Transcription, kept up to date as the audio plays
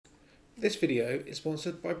This video is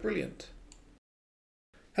sponsored by Brilliant.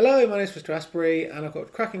 Hello, my name is Mr. Asprey and I've got a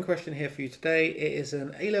cracking question here for you today. It is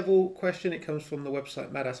an A-level question. It comes from the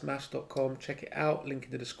website madasmaths.com. Check it out, link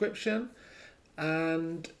in the description.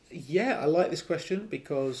 And yeah, I like this question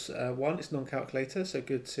because one, it's non-calculator, so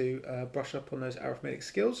good to brush up on those arithmetic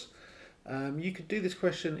skills. You could do this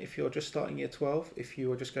question if you're just starting year 12, if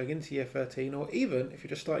you are just going into year 13, or even if you're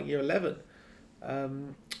just starting year 11.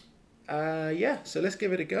 Yeah, so let's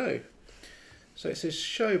give it a go. So it says,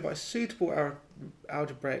 show by suitable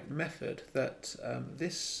algebraic method that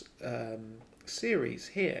this series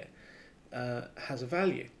here has a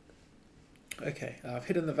value. Okay, I've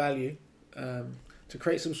hidden the value to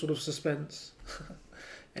create some sort of suspense.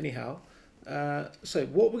 Anyhow, so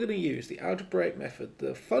what we're going to use, the algebraic method,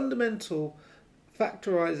 the fundamental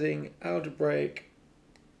factorizing algebraic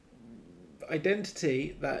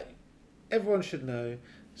identity that everyone should know,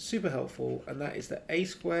 super helpful, and that is that a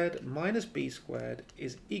squared minus b squared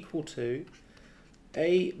is equal to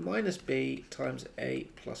a minus b times a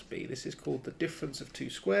plus b. This is called the difference of two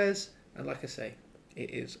squares, and like I say,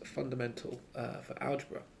 it is fundamental for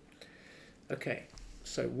algebra. Okay,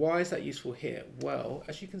 so why is that useful here? Well,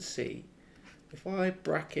 as you can see, if I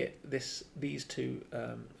bracket these two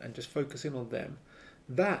and just focus in on them,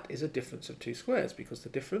 that is a difference of two squares because the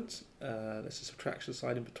difference, there's a subtraction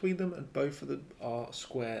sign in between them, and both of them are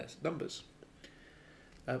square numbers.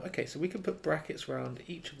 Okay, so we can put brackets around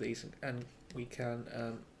each of these and we can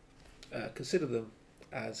consider them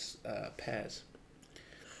as pairs.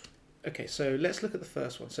 Okay, so let's look at the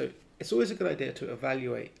first one. So it's always a good idea to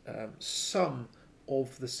evaluate some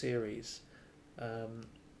of the series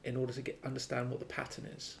in order to understand what the pattern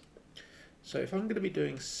is. So if I'm going to be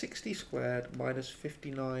doing 60 squared minus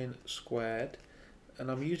 59 squared, and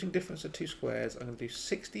I'm using difference of two squares, I'm going to do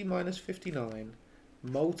 60 minus 59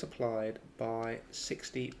 multiplied by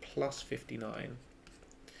 60 plus 59.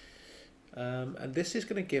 And this is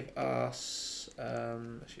going to give us, I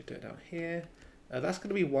should do it down here, that's going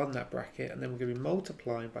to be 1, that bracket, and then we're going to be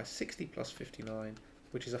multiplying by 60 plus 59,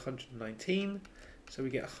 which is 119. So we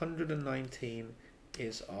get 119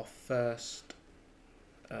 is our first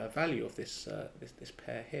value of this this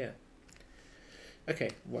pair here.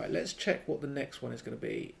 Okay, right, let's check what the next one is going to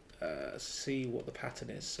be, see what the pattern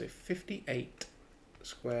is. So 58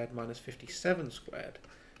 squared minus 57 squared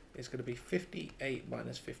is going to be 58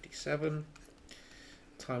 minus 57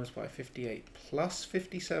 times by 58 plus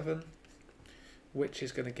 57, which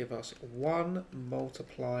is going to give us 1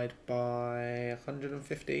 multiplied by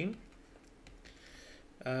 115,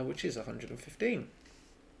 which is 115.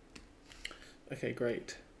 Okay,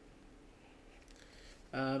 great.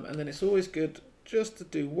 And then it's always good just to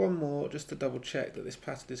do one more, just to double check that this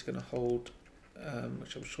pattern is going to hold,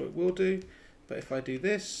 which I'm sure it will do. But if I do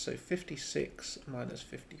this, so 56 minus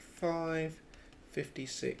 55,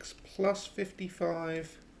 56 plus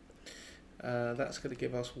 55, that's going to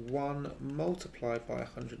give us 1 multiplied by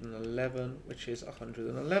 111, which is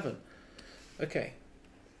 111. Okay,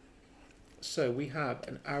 so we have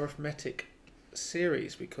an arithmetic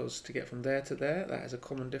series because to get from there to there, that has a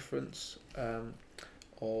common difference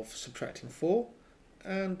of subtracting 4,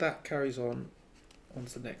 and that carries on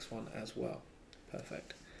to the next one as well.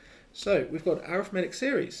 Perfect. So we've got an arithmetic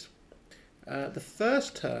series. The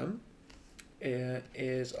first term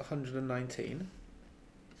is 119.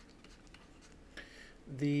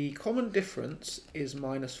 The common difference is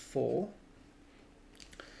minus 4.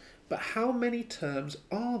 But how many terms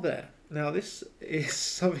are there? Now this is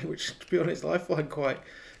something which, to be honest, I find quite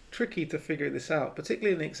tricky to figure this out,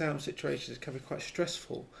 particularly in exam situations. It can be quite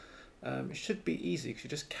stressful. It should be easy because you're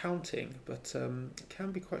just counting, but it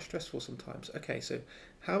can be quite stressful sometimes. Okay, so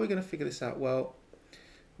how are we going to figure this out? Well,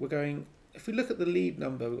 we're going, if we look at the lead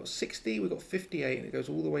number, we've got 60, we've got 58, and it goes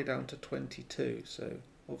all the way down to 22. So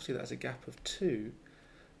obviously that's a gap of 2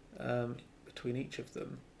 between each of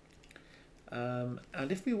them.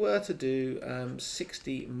 And if we were to do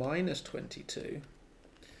 60 minus 22,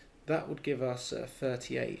 that would give us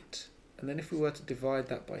 38. And then if we were to divide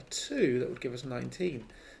that by 2, that would give us 19.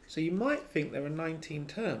 So you might think there are 19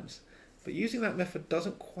 terms, but using that method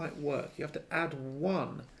doesn't quite work. You have to add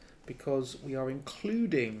 1 because we are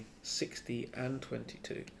including 60 and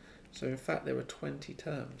 22. So in fact, there are 20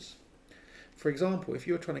 terms. For example, if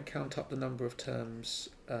you were trying to count up the number of terms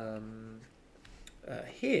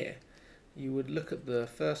here, you would look at the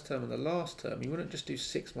first term and the last term. You wouldn't just do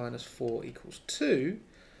 6 minus 4 equals 2.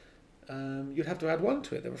 You'd have to add 1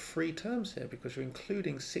 to it. There are 3 terms here because you're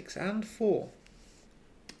including 6 and 4.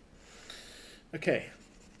 Okay,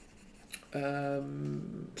 so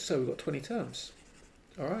we've got 20 terms.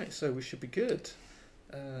 All right, so we should be good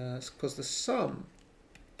because the sum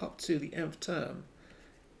up to the nth term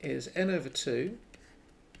is n over 2,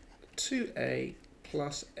 2a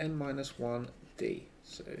plus n minus 1d.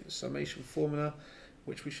 So the summation formula,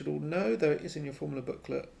 which we should all know, though it is in your formula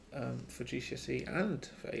booklet for GCSE and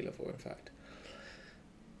for A-level, in fact.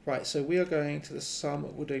 Right, so we are going to the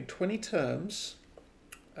sum. We're doing 20 terms.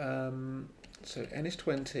 So n is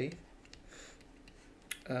 20.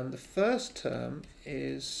 The first term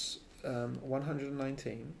is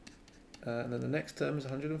 119. And then the next term is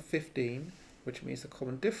 115, which means the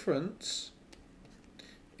common difference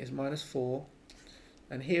is minus 4.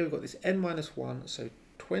 And here we've got this n minus 1, so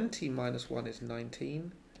 20 minus 1 is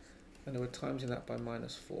 19. And then we're timesing that by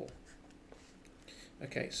minus 4.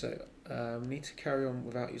 Okay, so we need to carry on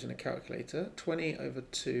without using a calculator. 20 over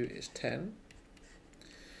 2 is 10.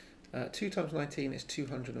 2 times 19 is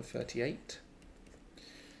 238.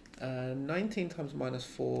 19 times minus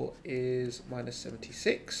 4 is minus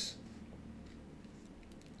 76.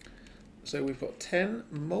 So we've got 10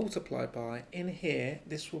 multiplied by, in here,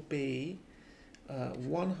 this will be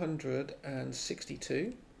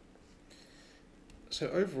 162. So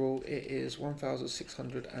overall it is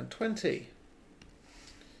 1,620.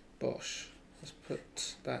 Bosh. Let's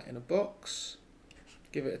put that in a box.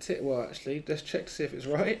 Give it a tick. Well, actually, let's check to see if it's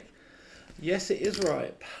right. Yes, it is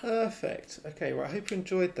right. Perfect. Okay, well, I hope you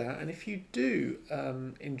enjoyed that. And if you do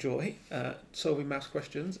enjoy solving maths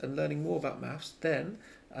questions and learning more about maths, then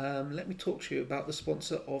let me talk to you about the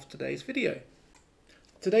sponsor of today's video.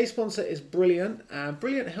 Today's sponsor is Brilliant, and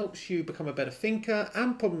Brilliant helps you become a better thinker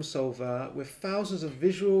and problem solver with thousands of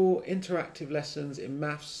visual, interactive lessons in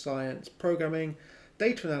maths, science, programming,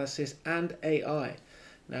 data analysis, and AI.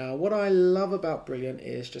 Now, what I love about Brilliant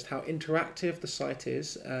is just how interactive the site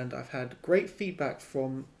is, and I've had great feedback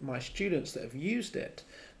from my students that have used it,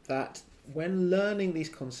 that when learning these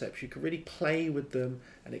concepts, you can really play with them,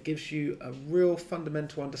 and it gives you a real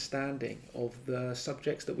fundamental understanding of the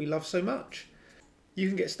subjects that we love so much. You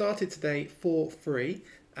can get started today for free,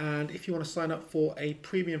 and if you want to sign up for a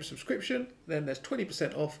premium subscription, then there's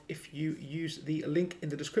 20% off if you use the link in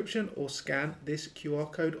the description or scan this QR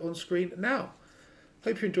code on screen now.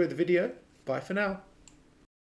 Hope you enjoyed the video. Bye for now.